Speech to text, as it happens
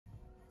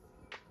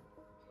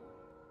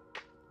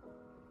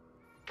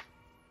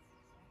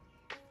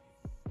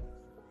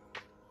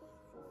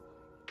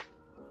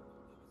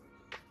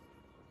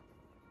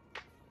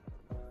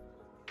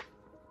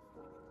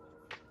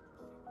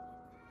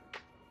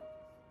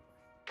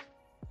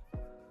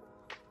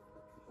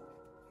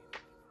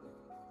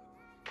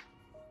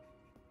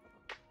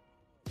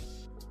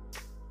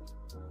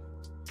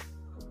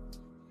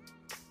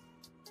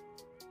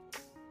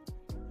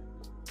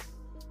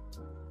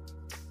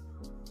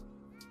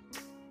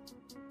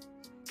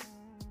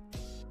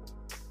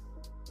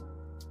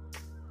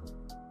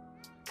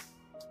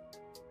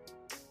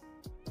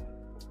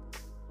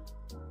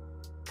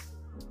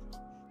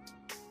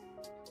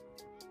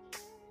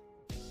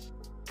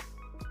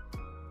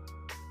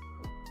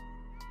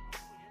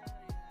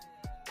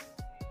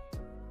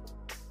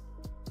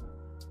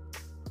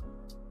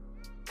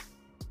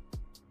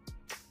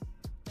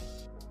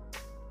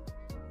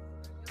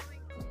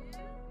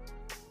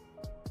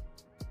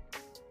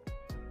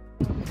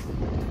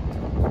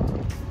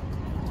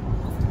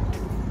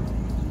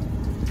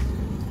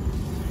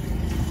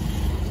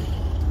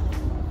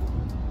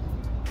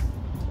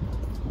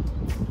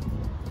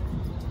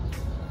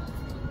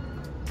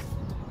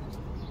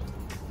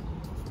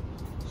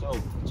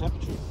The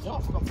temperature. No, I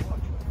forgot to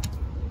watch.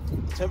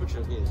 The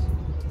temperature is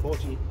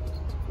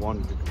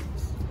 41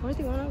 degrees.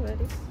 41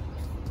 already.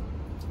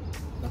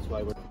 That's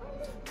why we're.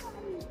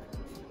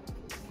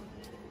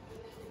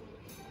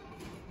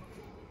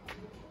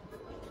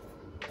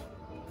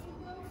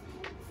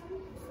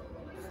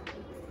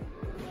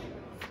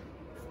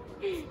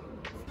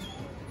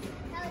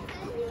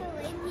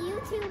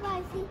 YouTube,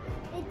 I see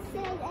it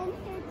said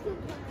enter to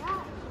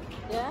garage.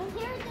 Yeah?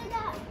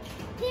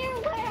 Here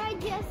where I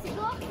just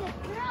got the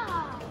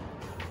frog.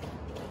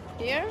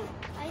 Here?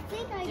 I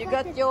think You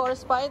got your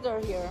spider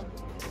here.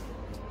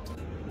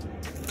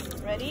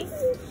 Ready?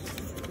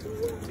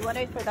 You wanna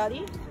wait for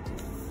Daddy?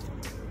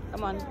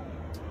 Come on.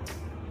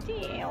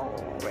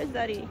 Where's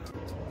Daddy?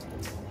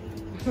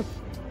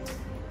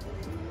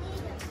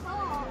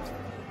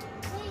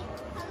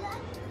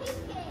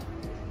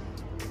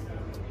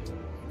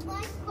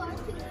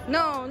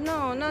 No,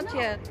 not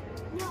yet.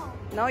 No.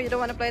 No, you don't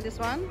want to play this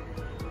one?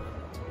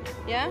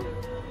 Yeah?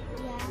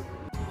 Yeah.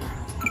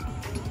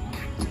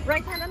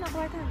 Right hand, no,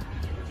 right hand.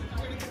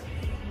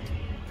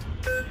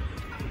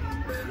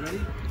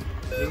 Ready?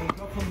 We're going to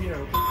go from here,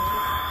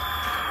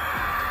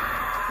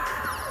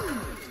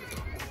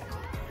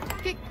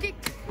 okay? Kick.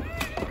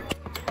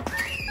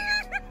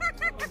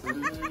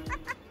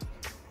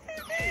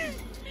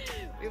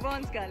 We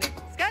won, Scarlett.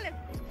 Scarlett!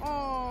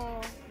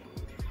 Oh.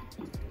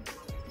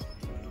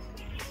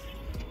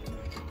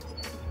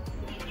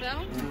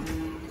 Fell?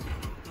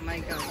 Oh my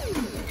god.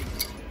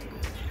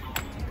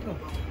 Go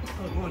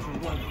on.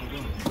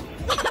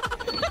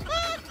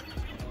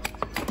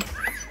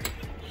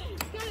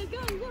 Scarlett, go.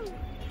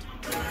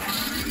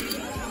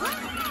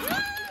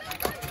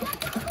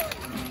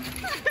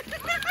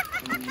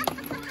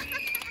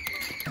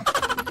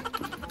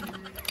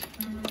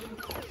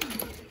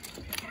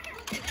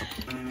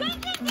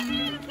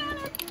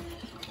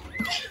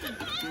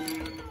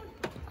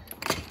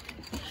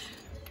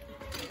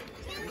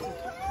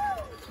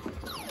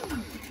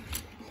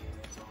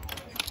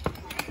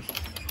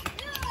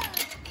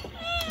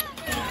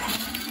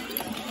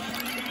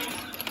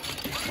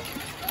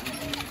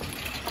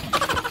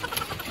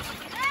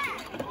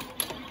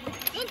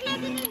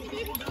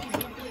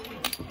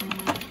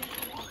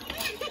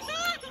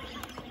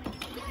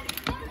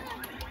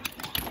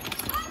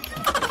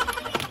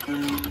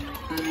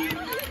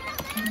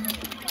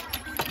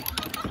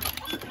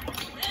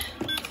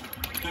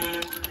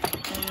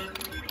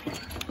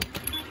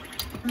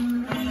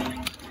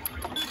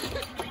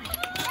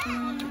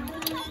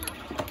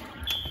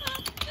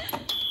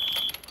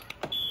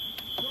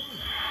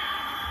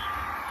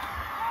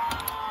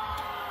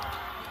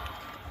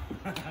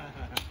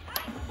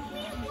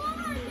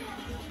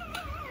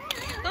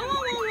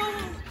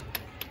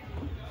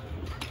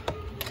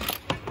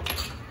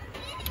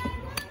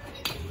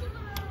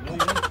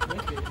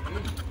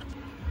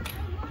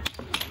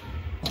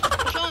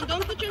 Sean,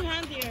 don't put your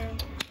hand here.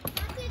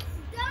 But it's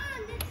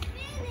done. It's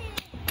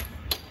finished.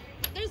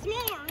 There's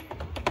more.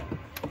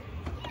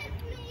 Give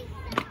me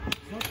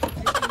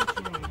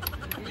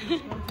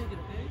Don't take it,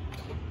 okay?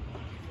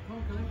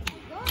 Come collect it.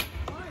 Go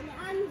on.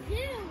 I'm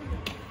zoomed.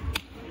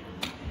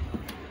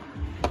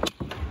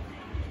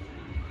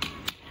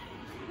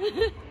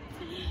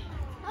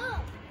 Oh.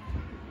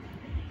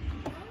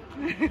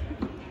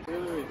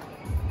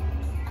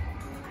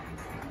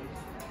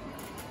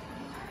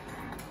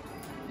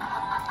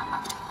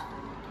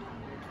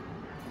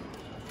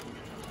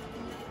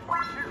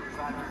 Choose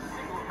either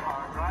single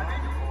car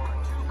driving or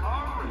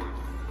two-car race.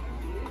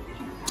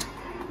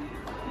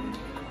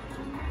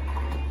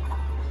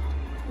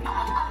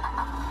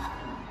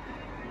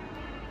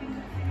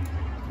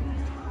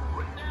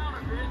 Put down a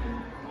bit.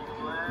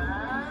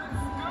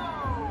 Let's go.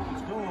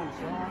 Let's go,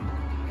 Sean.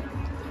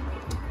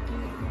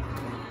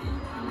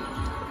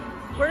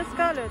 Where's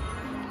Scarlett?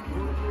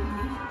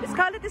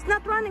 Scarlett is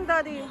not running,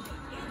 Daddy.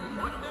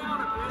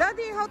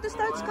 Daddy, how to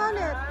start Scarlett?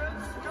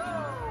 That's not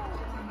her.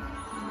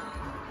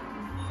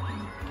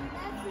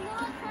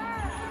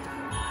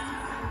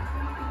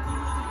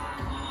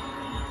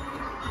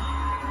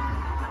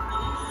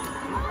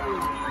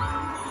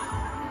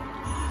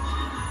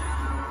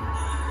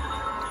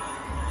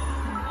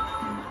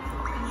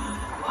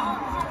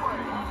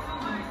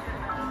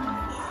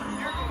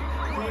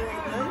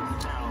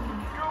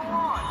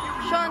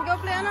 Sean, go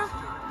play, Anna.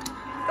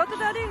 Go to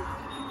Daddy.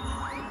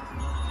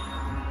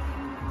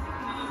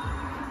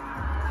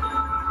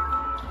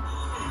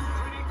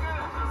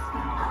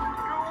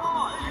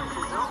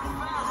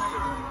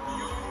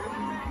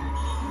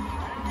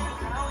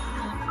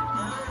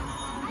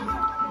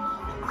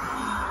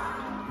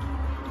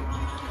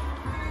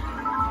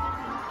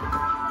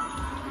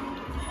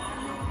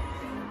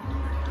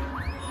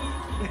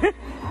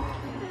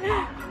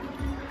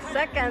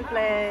 Second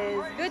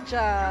place. Good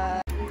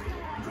job.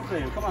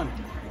 Okay, come on.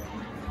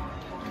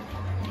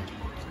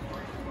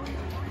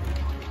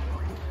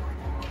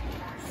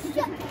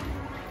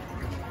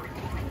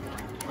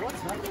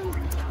 What's happening?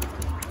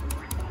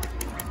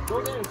 Go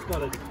there,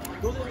 Scarlett.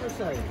 Go the other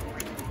side.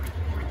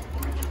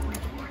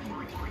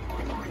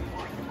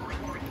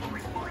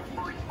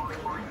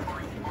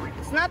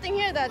 There's nothing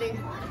here, Daddy.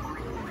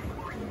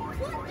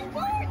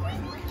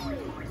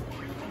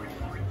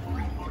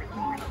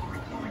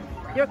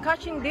 You're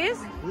catching this?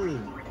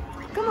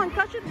 Come on,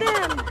 catch it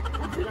then.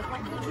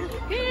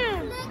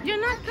 Here,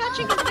 you're not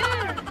catching it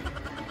there.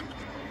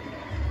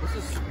 This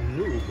is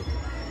noob.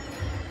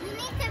 You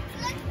need to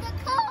flip the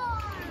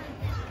card.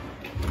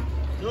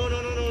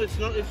 No, it's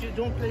not. If you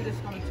don't play this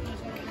one, it's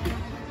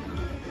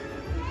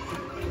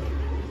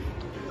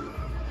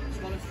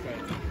not a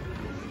strike.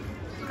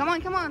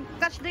 Come on,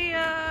 catch the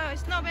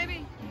snow,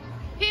 baby.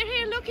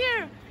 Here, look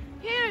here.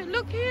 Here,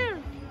 look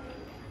here.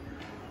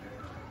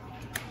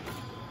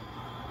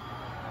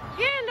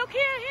 Here, look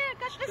here,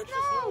 catch the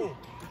snow.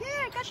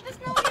 Here, catch the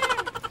snow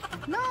here.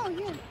 No,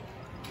 here.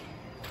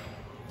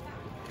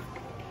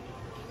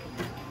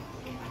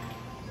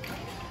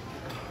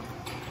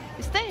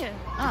 Stay here.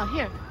 Ah,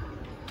 here.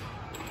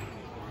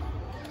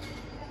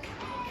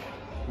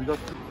 We got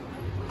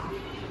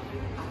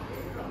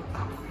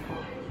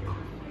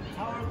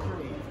Tower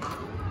 3.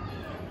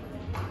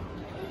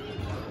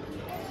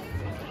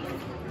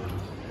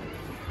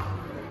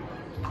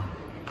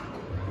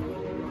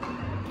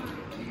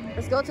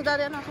 Let's go to that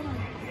end. Come on.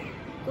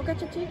 Go get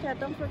your ticket.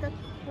 Don't forget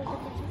your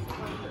ticket.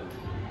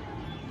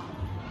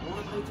 I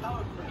want to play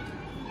Tower 3.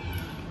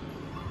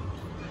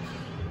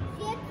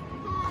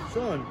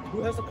 Sean,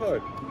 who has the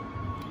card?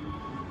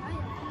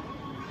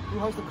 Who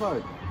has the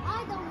card?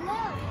 I don't know.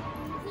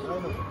 I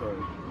have the card.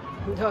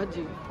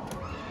 Dodgy.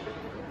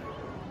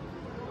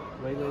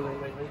 Wait.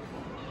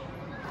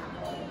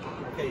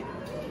 Okay,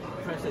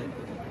 press it.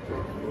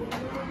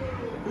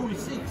 Ooh,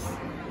 6.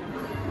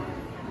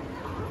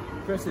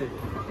 Press it.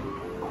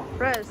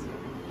 Press.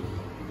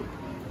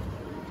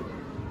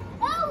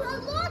 Oh, a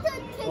lot of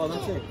tickets. Oh,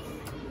 that's it.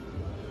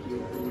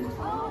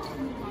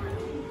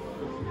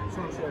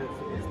 Sean, share it.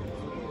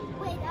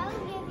 Wait, I'll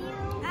give you.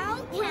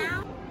 I'll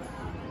count.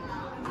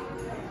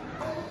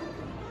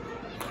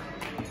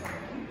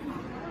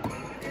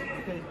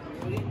 Okay,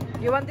 ready?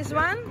 You want this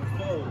one?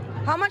 Go.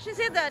 How much is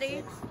it,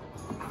 Daddy?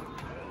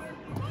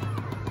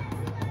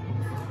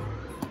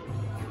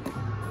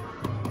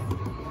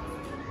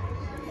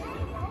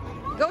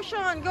 Go,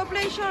 Sean. Go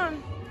play,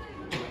 Sean.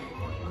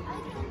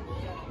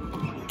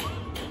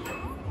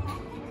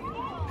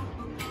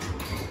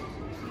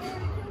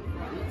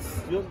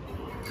 Yep.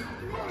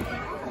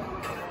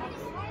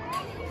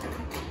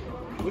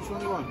 Which one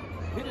do you want?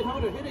 Hit it,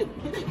 hold it, hit it.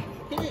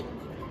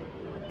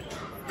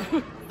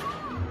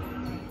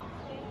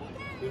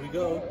 Here we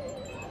go.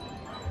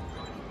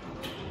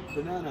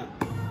 Banana.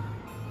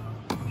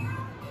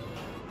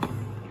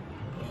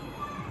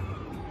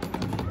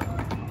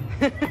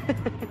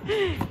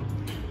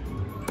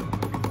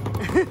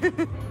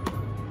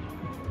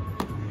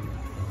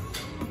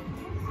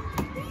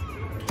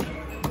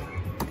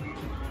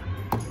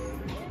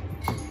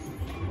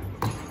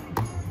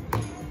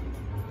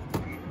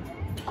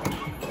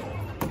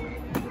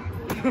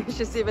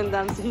 She's even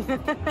dancing.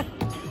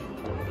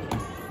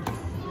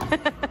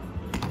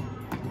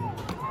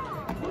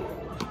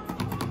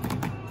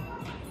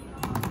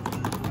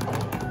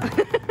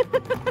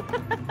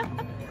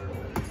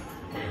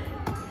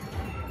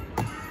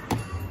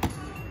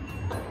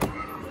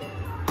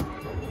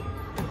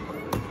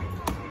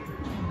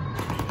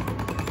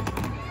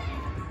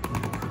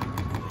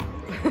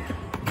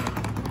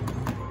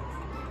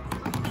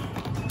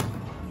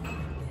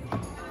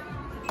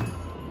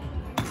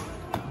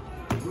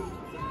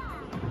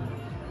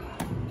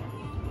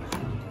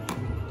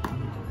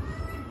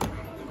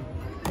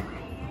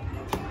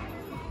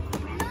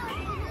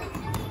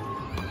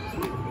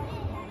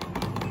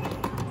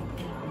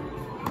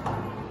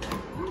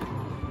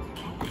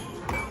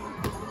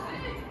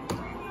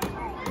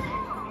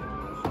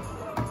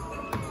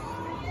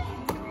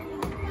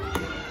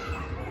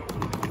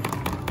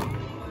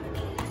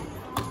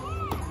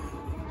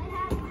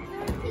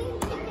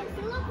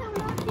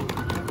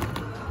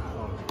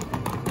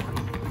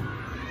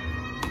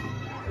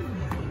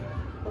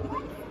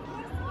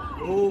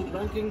 Oh,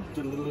 ranking. B.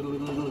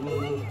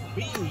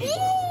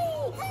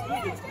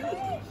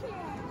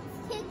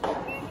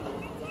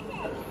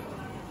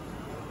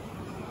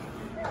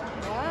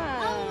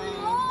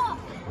 Wow.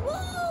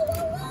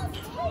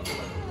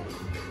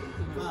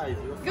 Five.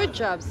 Good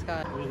job,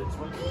 Scott. Wait, it's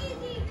one.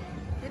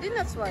 You did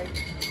not swipe.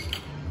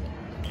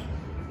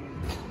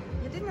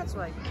 You did not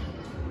swipe.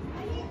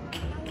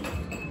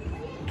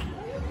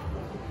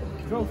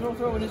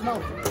 Throw in his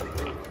mouth.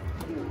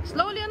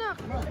 Slowly, anak.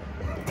 Come on.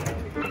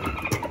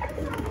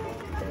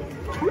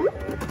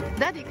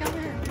 Daddy, come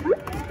here.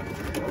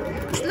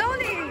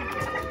 Slowly.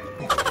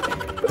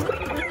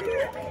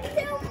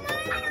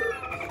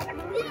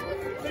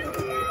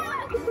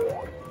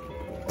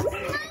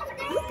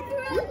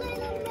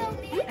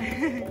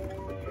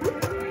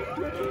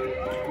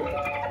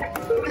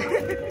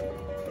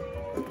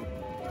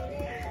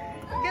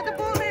 Get the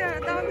ball there,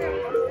 down there.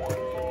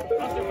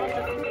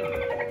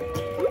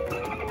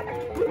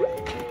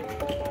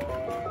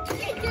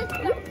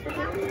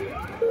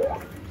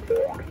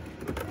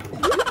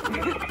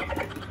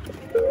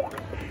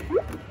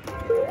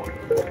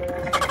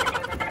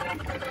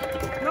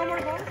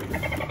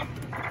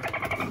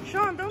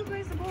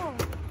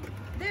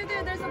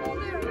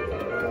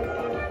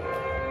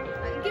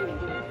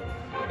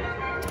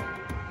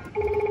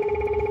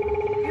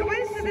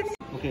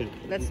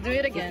 Let's do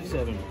it again.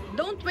 57.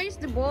 Don't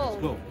waste the ball.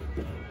 Go.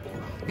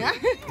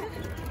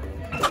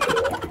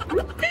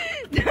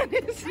 That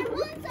is... I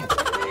want some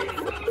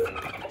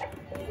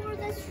for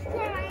the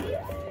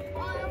stripe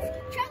of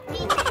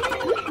Chucky.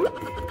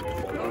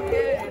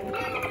 Okay.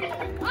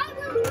 I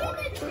will win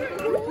the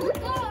triple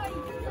card.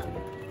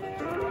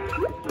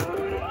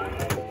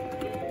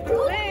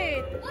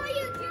 Wait. Oh,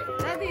 you just...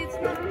 Daddy, it's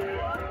not...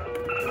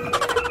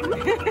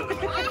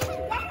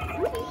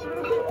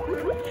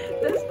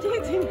 That's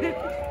cheating.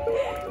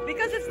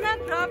 Because it's not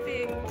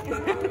dropping.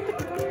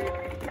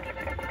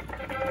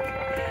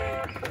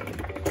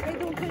 I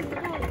don't play the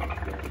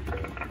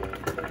ball.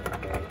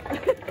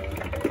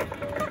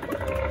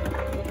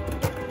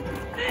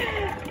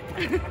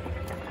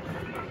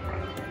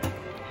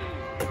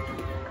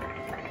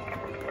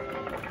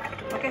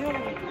 Okay, hold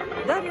on.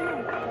 Daddy, no.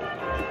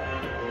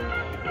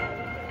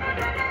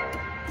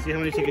 See how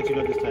many tickets you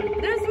got this time.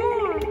 There's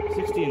more.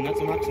 16, that's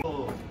a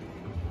maximum.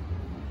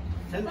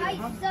 10 Rise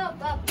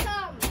dirham. up,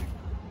 come.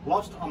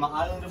 Lost on the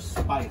island of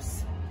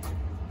Spice.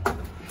 I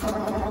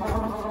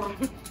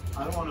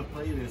don't want to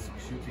play this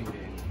shooting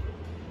game.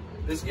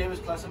 This game is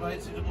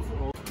classified suitable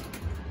for all.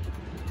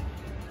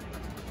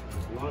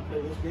 You want to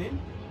play this game?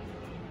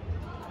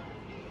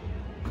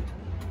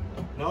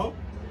 No?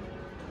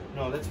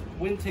 No, let's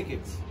win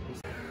tickets.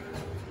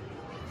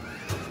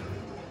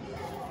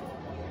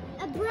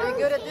 A Are you brown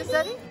good at this,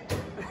 ticket.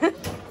 Daddy?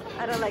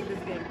 I don't like this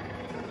game.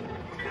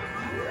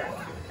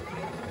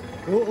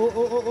 Oh, oh,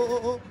 oh, oh, oh,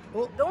 oh,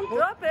 oh. Don't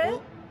drop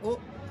it. Oh,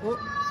 oh.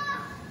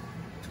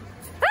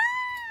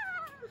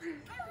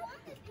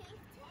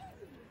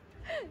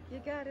 You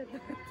got it.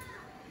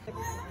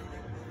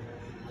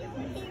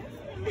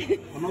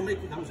 I'm not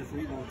making that was a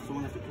free ball,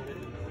 someone has to cut it.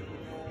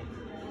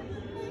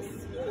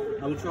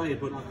 I will try it,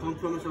 but I can't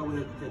promise I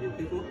will tell you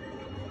people.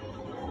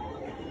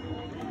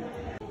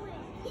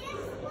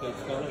 Okay,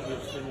 Scarlett,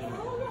 you're spinning.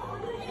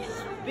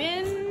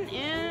 Spin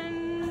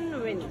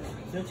and win.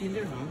 13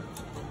 dirham.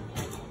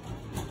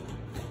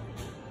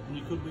 And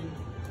you could win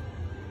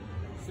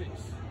 6.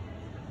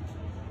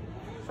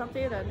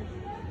 Something like that.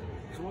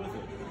 It's worth it.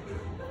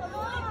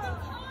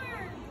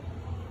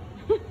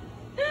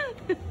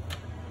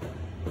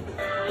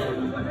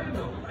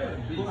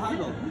 Go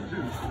handle.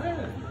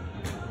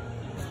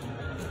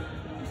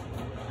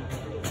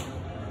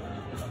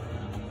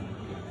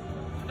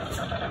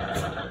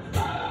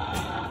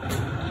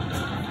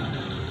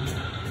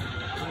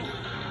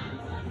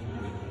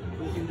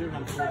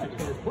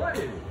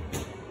 Play.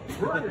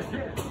 Try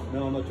again.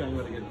 No, I'm not trying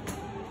that again.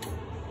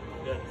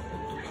 Yeah.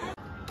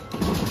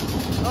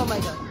 Oh my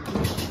god.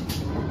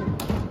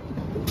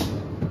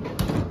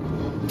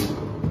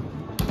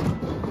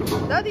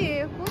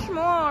 Daddy, push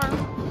more.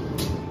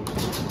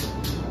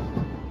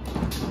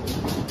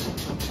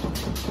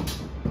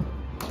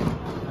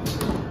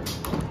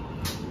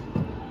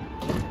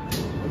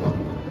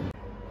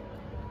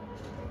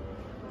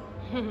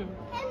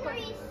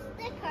 Henry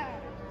sticker.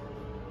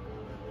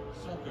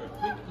 Soccer,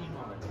 quick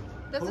email.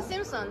 That's the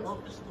Simpsons.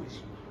 Off the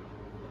switch.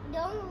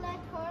 Don't let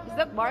her Is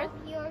that Bart?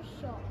 off your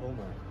show.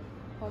 Homer.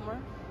 Homer?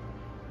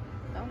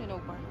 I only know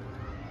Bart.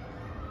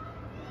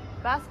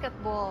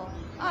 Basketball.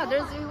 Ah,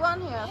 there's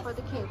one here for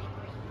the kid.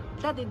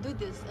 Daddy, do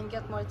this and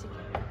get more tickets.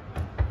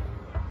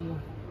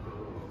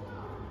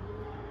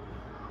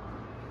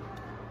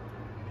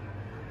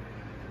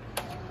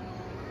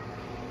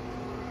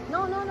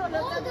 No, no, no.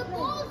 Let Oh, Daddy the play.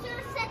 balls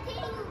are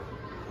setting.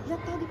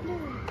 Let Daddy play.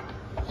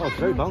 Oh, it's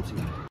very bouncy.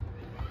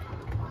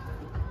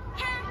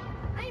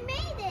 I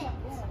made it.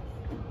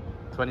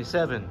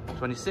 27,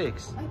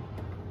 26.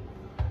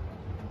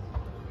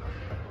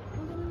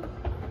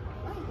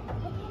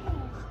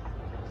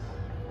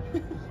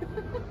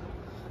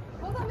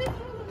 Hold on, wait,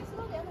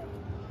 slowly.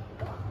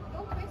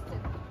 Don't waste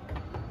it.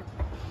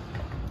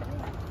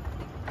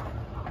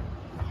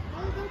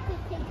 I'm going to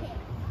take it.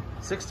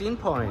 16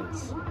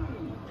 points.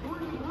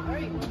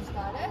 Very good,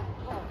 Scarlett.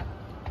 Oh.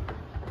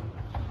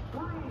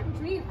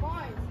 3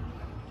 points.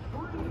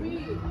 3.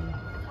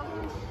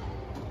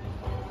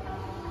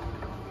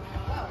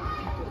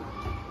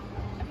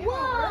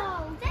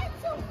 Whoa,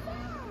 that's so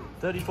fast.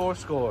 34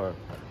 score.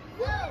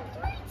 Look,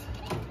 3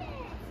 tickets.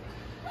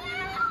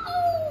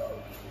 Wow.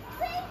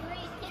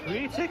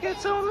 3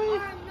 tickets only?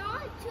 Are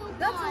not too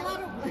That's a bad.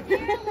 lot of- They're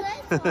little.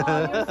 You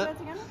want to say that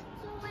together?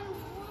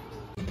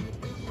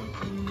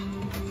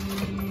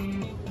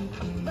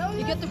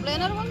 You get to play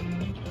another one?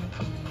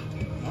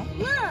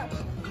 Look,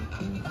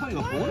 Oh, you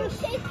got for a bonus?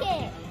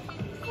 ticket.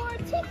 For a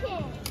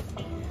ticket.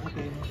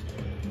 Okay.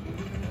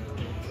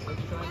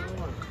 Let's try another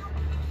one.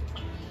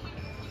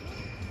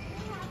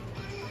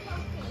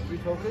 3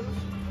 tokens?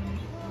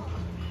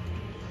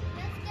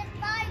 Let's get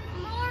 5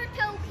 more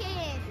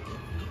tokens.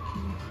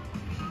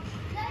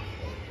 Let's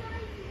get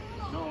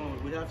 5 more. No,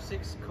 we have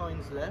 6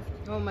 coins left,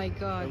 Oh my and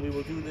god. we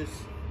will do this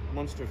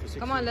monster for 6.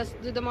 Come on, let's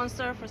do the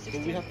monster for But we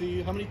 16. have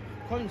to. How many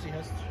coins he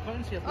has?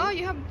 Coins he has? Oh,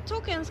 you have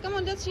tokens. Come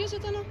on, let's use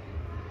it, Anna.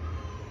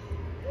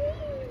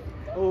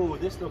 Oh,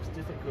 this looks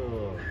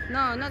difficult.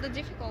 No, not the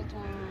difficult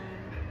one.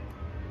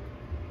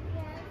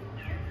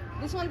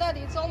 This one, Daddy,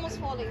 it's almost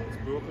falling. It's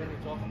broken,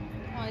 it's off.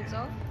 Oh, it's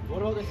off.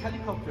 What about this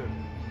helicopter?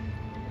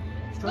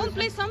 Don't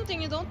play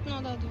something you don't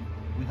know, Daddy.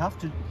 We have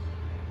to.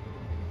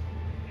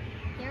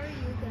 There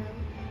you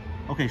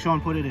go. Okay,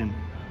 Sean, put it in.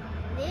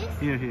 This?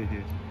 Here. 3.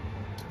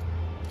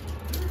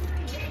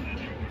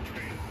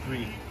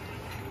 You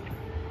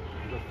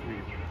got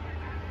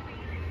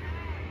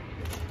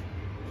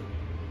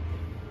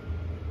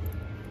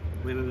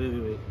 3.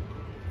 Wait.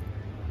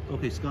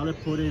 Okay,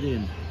 Scarlett, put it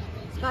in.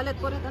 Scarlett,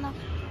 put it enough.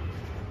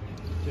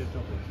 Here,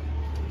 drop it.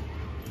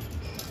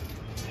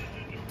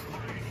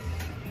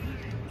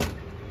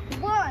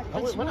 One.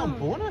 Oh, That's wait, on one.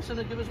 bonus and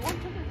they give us 1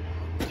 ticket.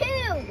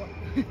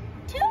 2.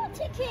 2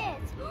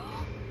 tickets.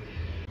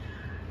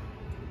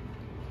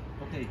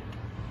 Okay.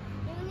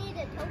 You need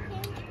a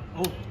token?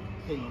 Oh,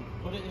 okay,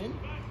 put it in.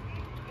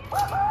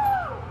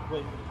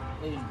 Wait,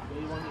 hey,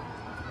 where you want it to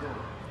go?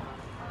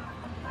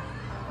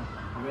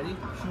 You ready?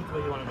 Shoot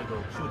where you want it to go.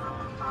 Shoot.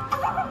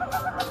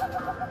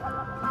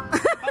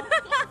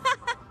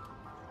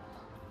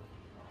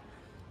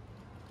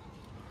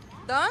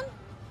 Done?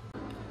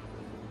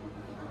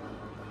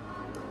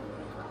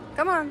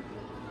 Come on.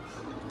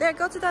 There,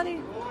 go to Daddy.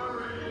 You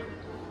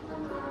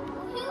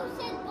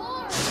said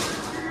boring.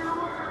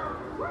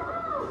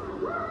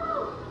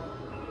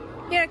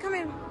 Here, come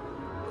in.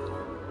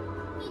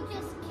 He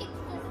just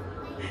kicked the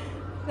snake.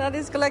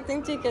 Daddy's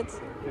collecting tickets.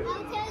 I'll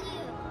tell you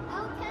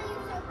something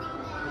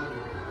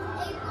now.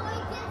 A boy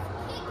just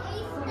kicked a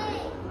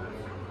snake.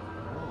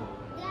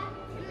 That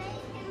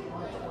snake and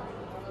wood.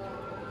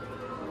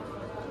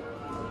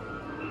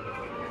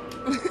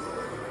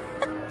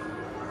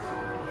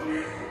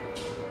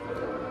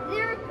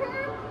 They're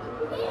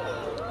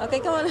purple. Okay,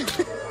 come on.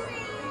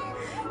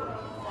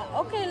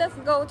 Okay, let's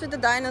go to the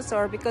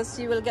dinosaur because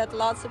you will get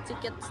lots of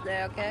tickets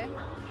there, okay?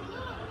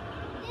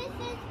 This is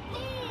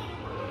big.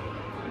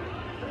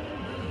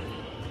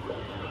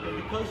 Okay,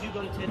 because you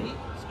got a teddy,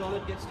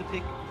 Scarlett gets to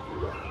pick.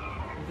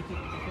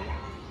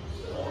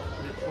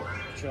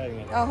 Trying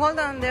it. Oh, hold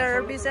on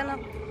there, Bizena.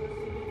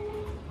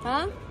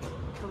 Huh?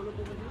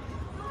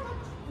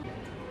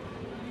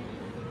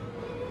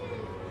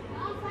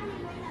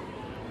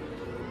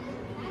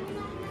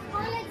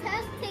 Scarlett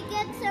has to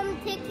get some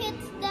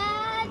tickets,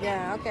 Dad.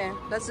 Yeah, okay.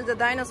 Let's do the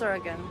dinosaur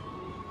again.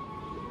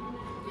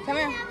 Come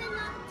Do here. you have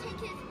enough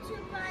tickets to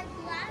buy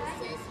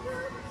glasses?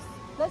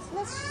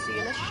 Let's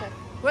see, let's check.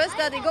 Where's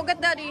Daddy? Go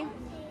get Daddy.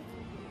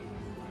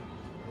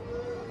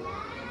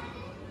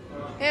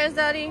 Here's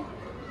Daddy.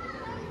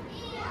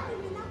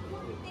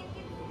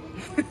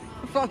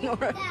 Phone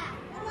number. Dad,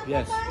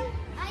 Yes. I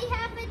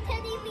have a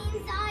teddy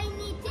means I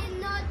need to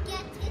not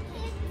get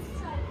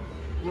tickets.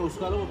 No,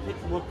 Scarlett will pick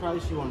what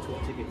price she wants with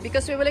the tickets.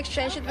 Because we will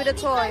exchange it with a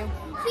toy.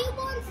 She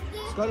wants the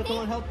Scarlett, come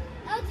pink- on, help.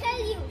 I'll tell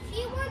you.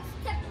 She wants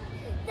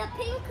the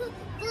pink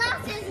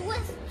glasses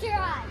with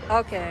straw.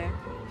 Okay.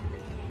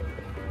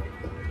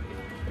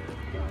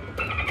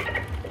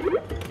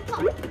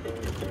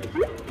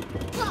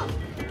 Go.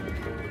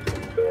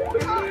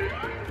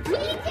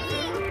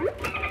 Cheating!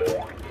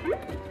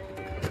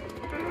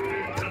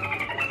 Oh,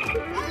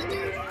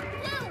 there's 2.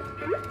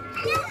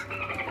 Yeah, I need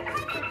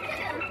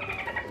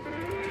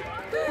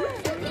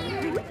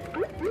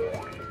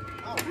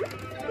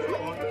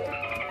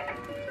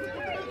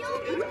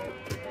 2.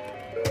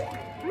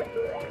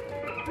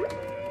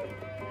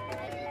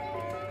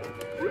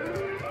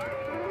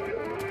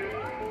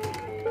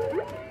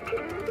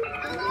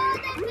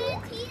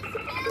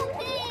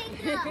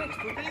 He's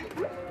pooping.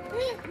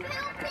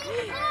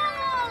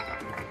 Oh!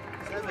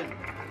 7,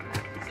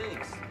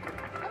 6.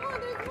 Come on,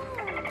 there's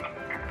more.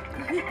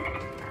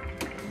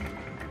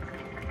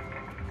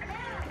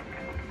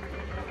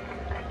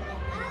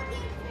 I'll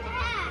get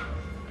that.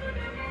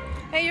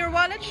 Hey, your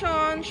wallet,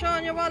 Sean.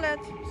 Sean, your wallet.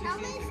 How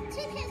many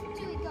tickets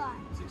do we got?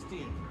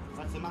 16.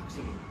 That's the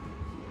maximum.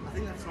 I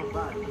think that's not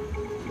bad.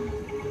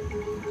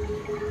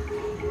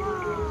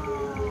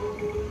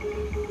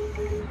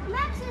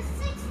 Max is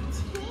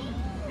 16.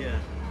 Yeah.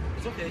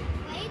 It's okay.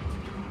 Wait.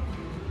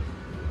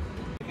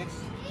 Tickets.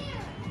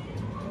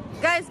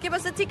 Guys, give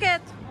us a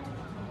ticket.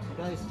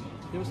 Guys,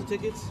 give us the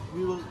tickets.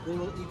 They will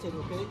eat it,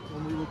 okay?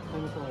 And we will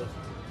claim a prize.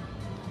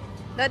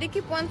 Daddy,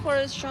 keep one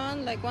for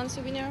Sean, like one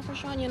souvenir for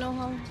Sean. You know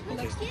how he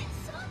likes. Get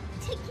some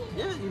tickets.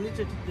 Yeah, you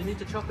need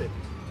to chop it.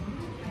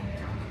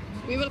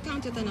 We will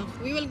count it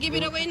enough. We will give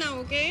it away now,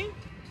 okay?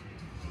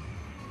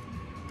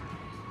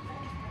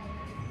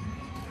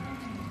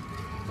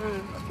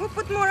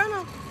 Put more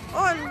on.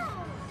 All.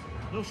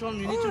 No, Sean,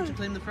 you need to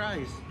claim the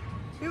prize.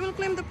 We will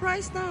claim the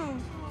prize now.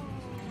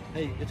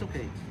 Hey, it's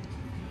okay.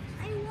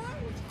 I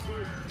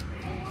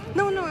want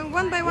No,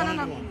 one by one. One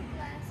No. and one.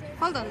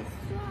 Hold on.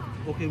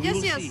 Okay, we Yes,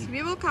 will yes. see.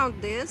 We will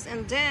count this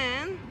and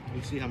then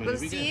We'll see how many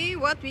we'll we see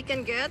what we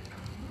can get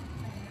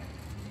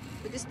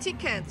with these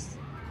tickets.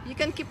 You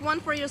can keep one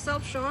for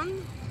yourself,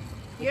 Sean.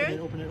 get.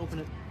 Here. Open it. I want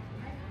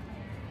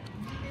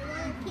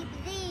to keep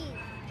these.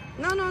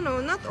 No,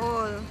 not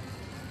all.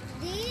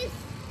 These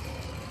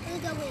will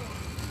go in.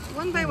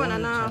 One by one, One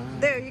at a Anna. time.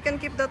 There, you can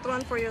keep that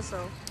one for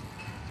yourself.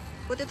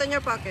 Put it in your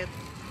pocket.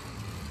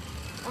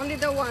 Only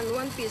the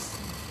one piece.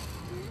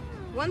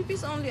 One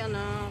piece only,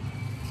 enough.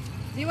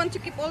 Do you want to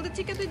keep all the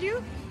ticket with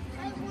you?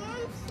 I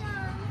want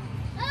some.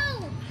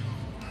 Oh!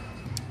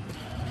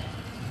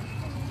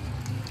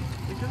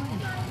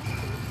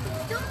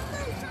 Don't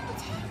let some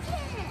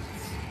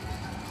tickets.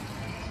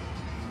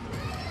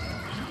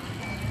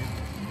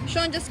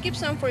 Sean, just keep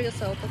some for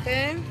yourself,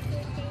 okay?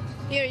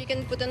 Here, you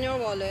can put in your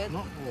wallet.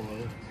 Not all.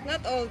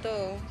 Not all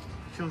though.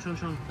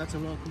 Sean. That's a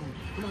lot. Come on.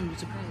 Come on, you're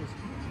surprised.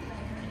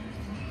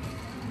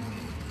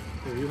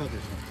 Here, you have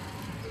this one.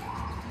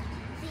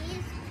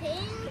 These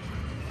pink.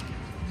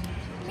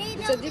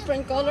 It's a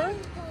different color.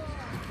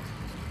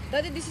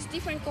 Daddy, this is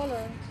different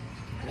color.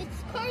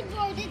 It's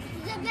cardboard. It's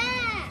the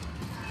back.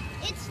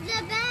 It's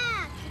the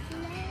back.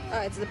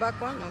 Ah, it's the back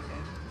one?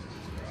 Okay.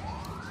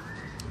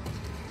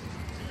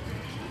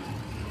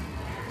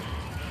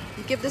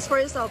 You keep this for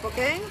yourself,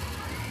 okay?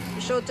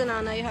 You show to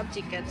Nana you have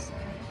tickets.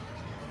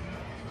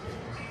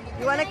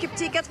 You want to keep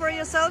tickets for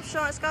yourself,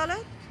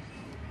 Scarlett?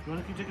 You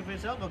want to keep ticket for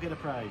yourself or get a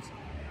prize?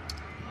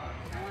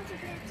 I want to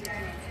get tickets.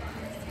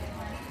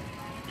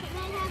 Can I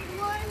have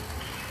one?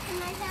 Can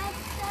I have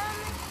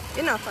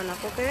some? Enough,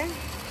 okay?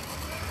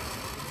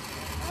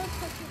 I'll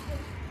put it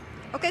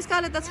in. Okay,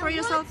 Scarlett, that's for Now,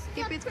 yourself. what's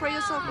Keep the it for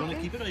yourself, You want to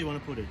okay? keep it or you want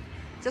to put it?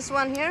 Just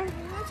one here? I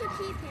want to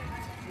keep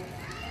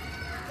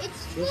it.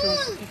 It's She wants to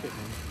full. keep it,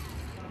 man.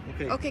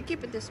 Okay. Okay,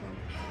 keep it this one.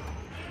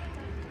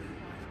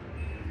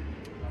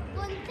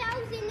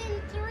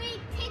 1,003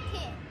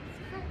 tickets.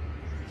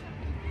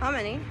 How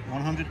many?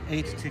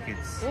 108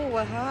 tickets. Oh,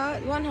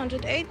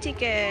 108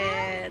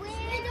 tickets.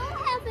 We don't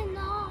have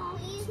enough.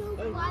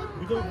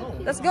 We don't know.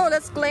 Let's go.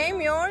 Let's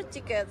claim your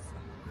tickets.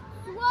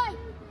 Swipe.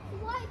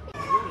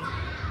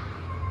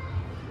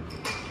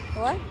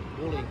 What?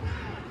 Bowling.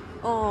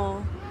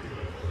 Oh,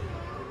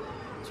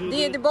 To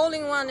the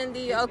bowling one and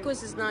the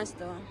Alcus is nice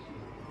though.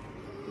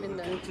 Been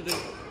Go there. to the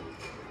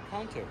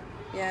counter.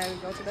 Yeah, we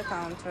go to the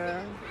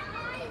counter.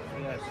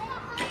 Yes.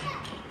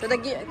 To the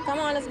come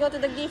on, let's go to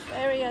the gift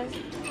areas.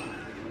 Okay,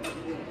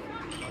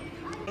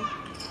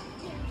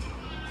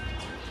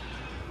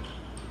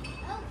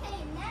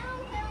 now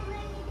how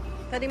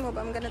many? Daddy, move.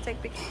 I'm gonna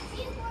take pictures.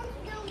 He wants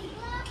those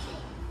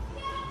glasses.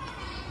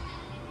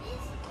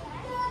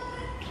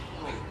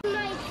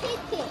 My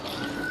ticket.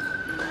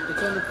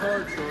 It's on the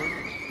card, Sean.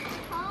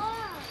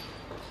 Car.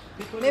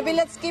 Maybe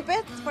let's keep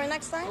it for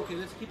next time. Okay,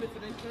 let's keep it for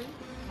next time.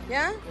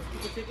 Yeah. Let's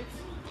keep the tickets.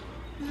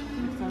 I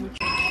don't want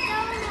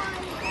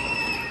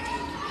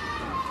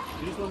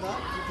You just want that?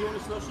 Do you want a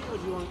slushie or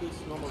do you want this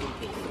normal one?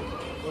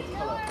 What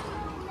color? I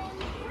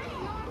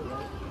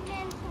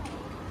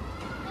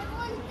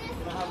want this.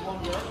 Can I have one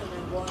red and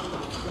then one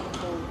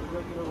simple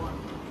regular one?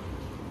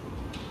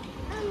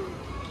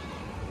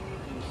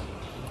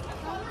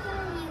 I'll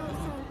tell you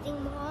something,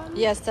 Mom.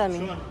 Yes, tell me.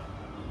 Sean,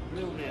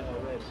 blue or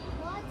red?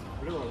 What?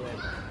 Blue or red?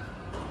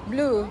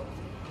 Blue.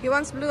 He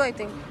wants blue, I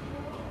think.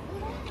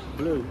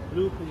 Blue.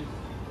 Blue, please.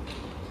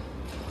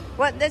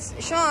 What? That's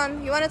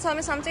Sean. You want to tell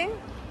me something?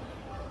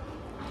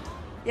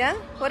 Yeah.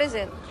 What is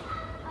it? I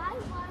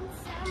want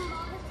some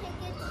more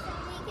tickets so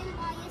we can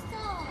buy a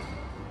song.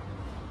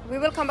 We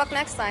will come back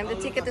next time. The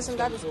ticket is in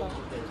that spot.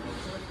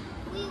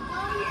 We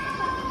want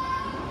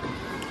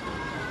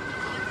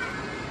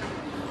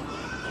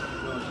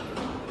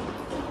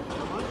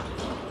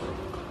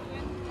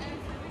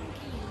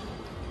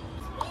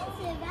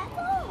expensive, that's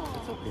all.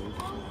 It's okay.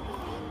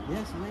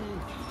 Yes, ma'am.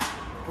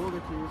 Hold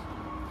it, please.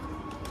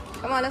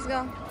 Come on, let's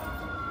go.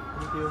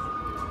 Thank you.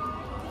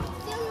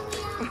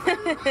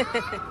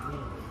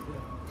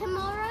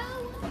 Tomorrow?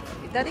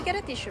 Daddy, get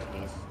a t-shirt,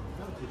 please.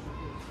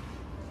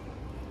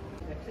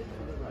 Exit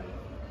to the right.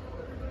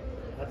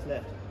 That's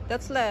left.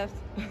 That's left.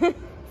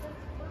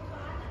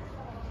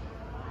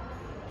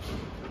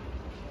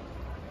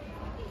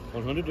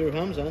 100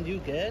 dirhams and you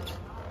get...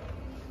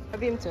 A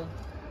beam too.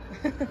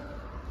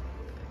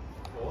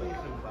 Or you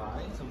can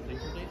buy something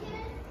for later.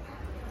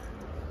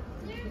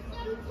 There's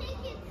some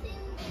tickets in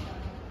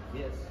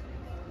there. Yes.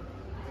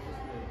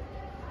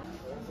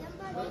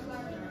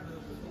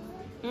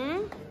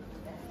 Hmm?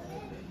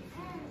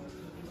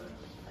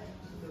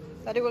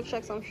 Daddy will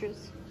check some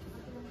shoes.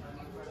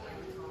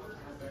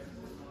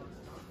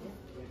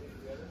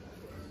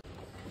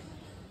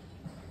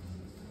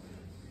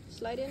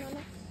 Slide in on it.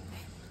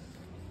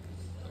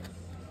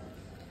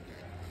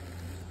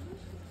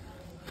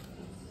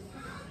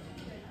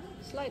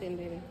 Slide in,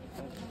 baby.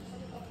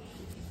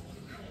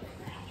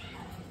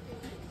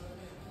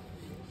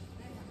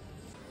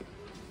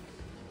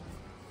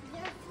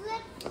 There's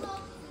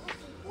flip-flops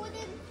with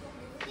wooden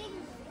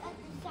things at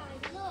the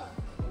side. Look.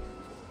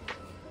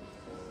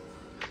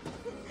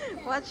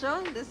 What,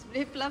 Sean? This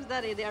flip-flops,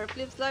 Daddy. They are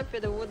flip-flops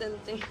with a wooden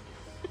thing.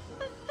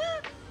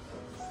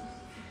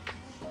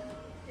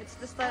 It's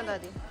the style,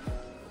 Daddy.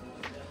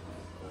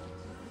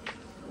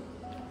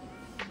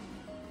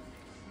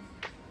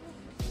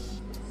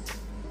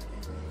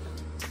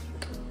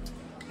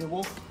 Can you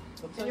walk?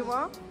 Can you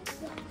walk?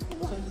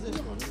 What size is this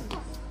one? Isn't it?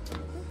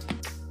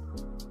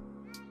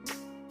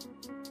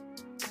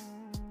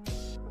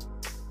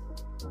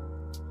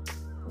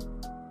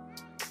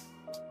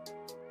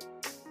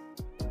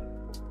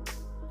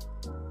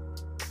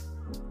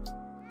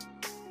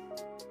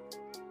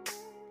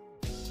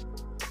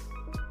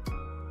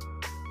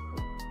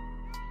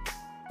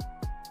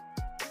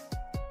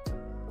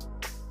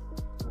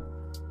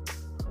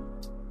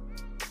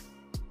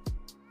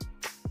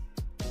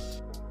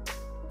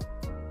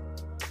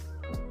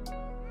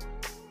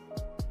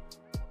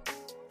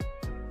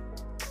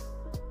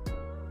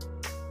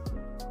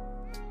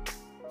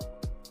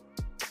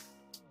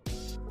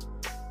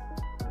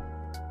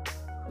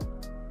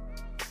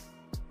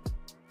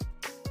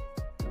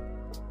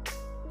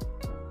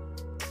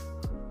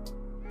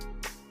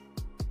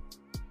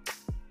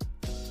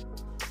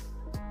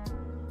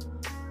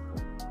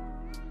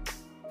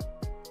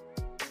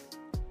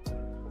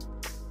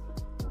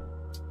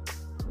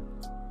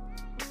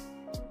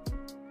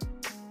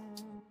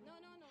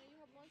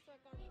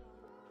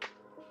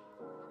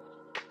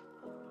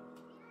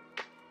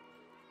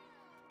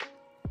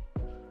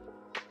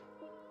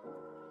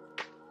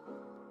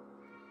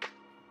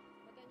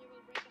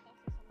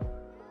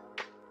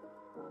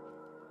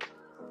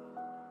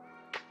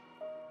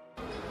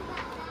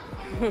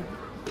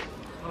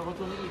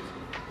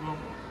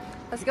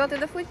 Let's go to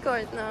the food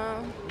court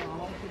now.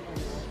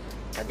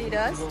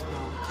 Adidas?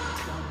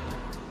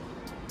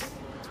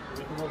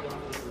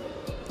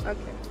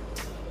 Okay.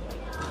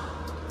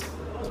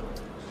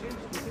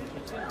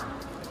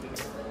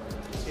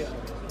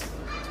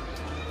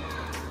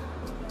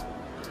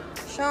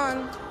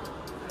 Sean,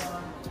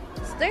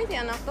 it's dirty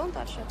enough, don't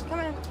touch it. Come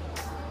here.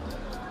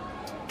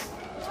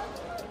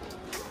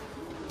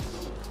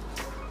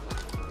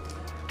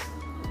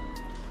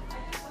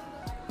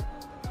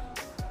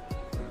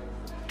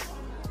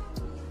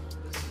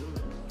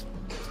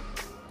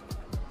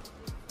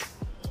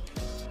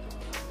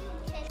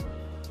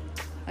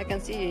 I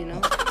can see you, you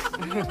know.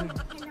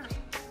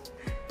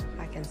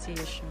 I can see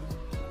you, Sean.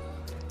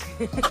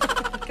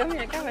 Come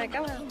here, come here,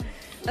 come here.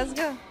 Let's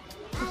go.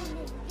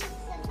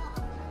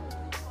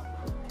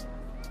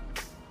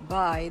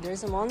 Bye,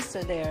 there's a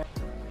monster there.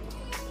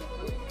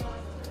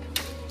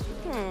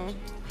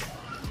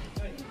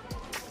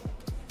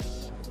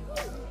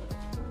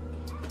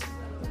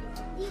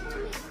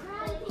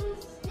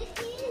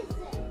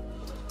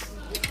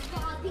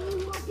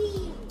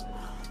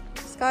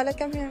 Scarlett,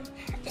 come here.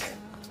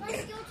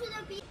 Let's go to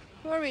the beach.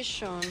 Where is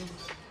Sean?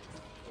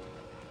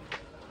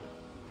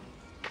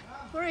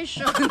 Where is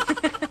Sean?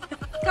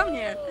 Come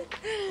here.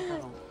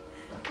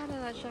 How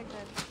did I check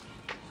that?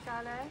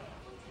 Scarlett?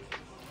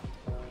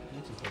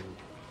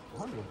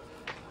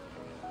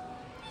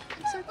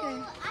 It's okay.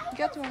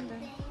 Get one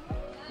then.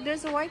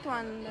 There's a white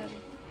one then.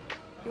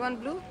 You want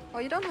blue? Oh,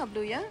 you don't have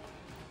blue, yeah?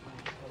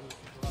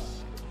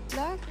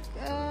 Black?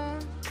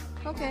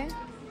 Okay.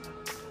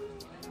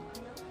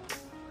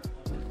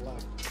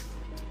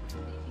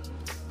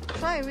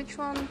 Try which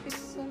one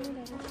fits the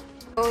middle.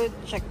 Go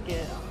check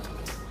it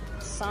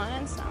out. Sun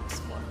and Sun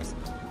Sports.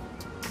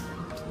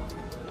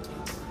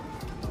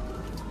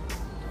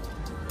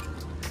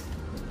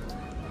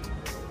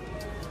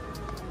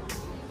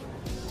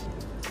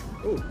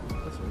 Oh,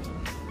 that's nice.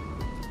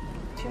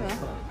 Sure.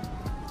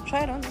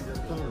 Try it on.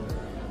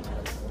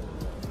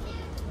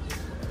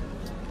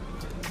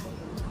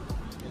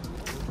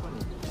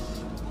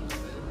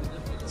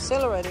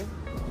 Still ready.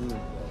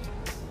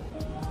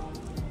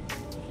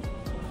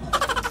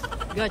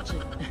 Gotcha.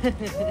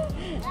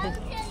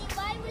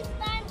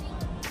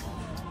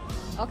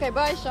 Okay,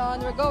 bye,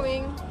 Sean. We're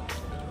going.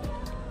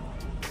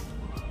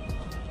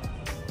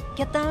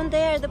 Get down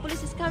there. The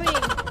police is coming.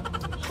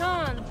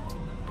 Sean.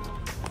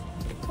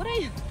 What are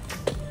you?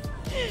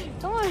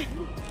 Come on.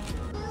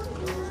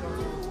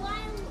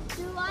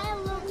 Do I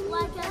look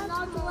like a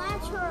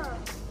non-lecturer?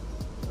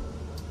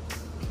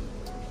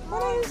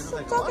 What are you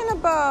talking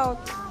about?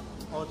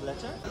 Odd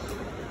letter?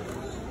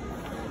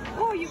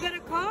 Oh, you got a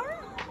car?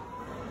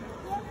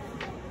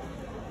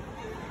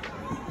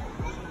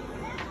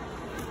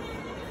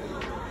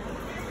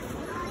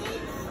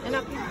 And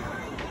up here.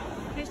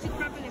 Place it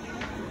properly.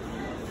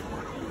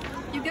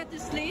 You got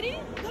this lady?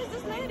 Who's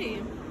this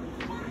lady?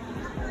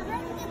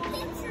 From the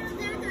picture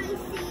that I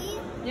see,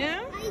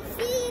 Yeah? I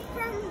see it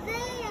from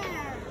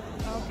there.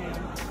 Okay.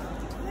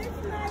 Where's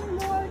my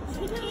more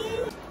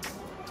chicken?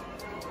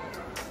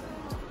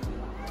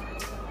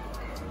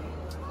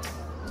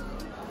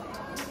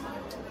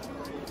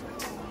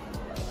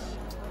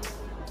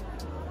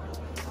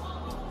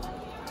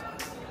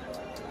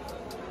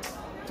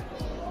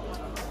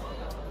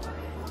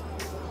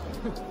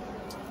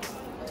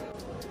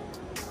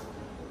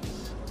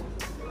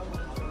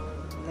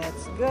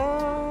 Let's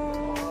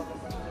go.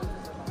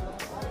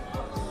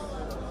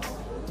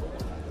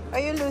 Are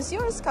you Lucy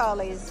or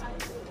Scarlett?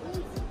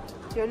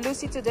 You're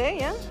Lucy today,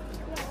 yeah?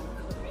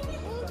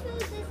 Also,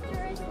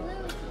 sister is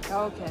Lucy.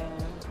 Okay.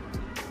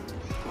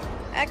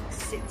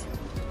 Exit.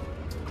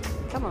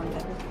 Come on,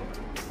 baby.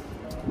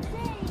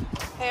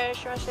 Here,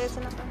 should I show you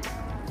something?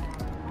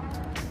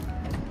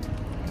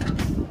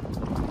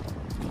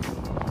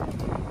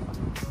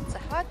 It's a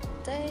hot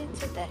day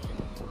today.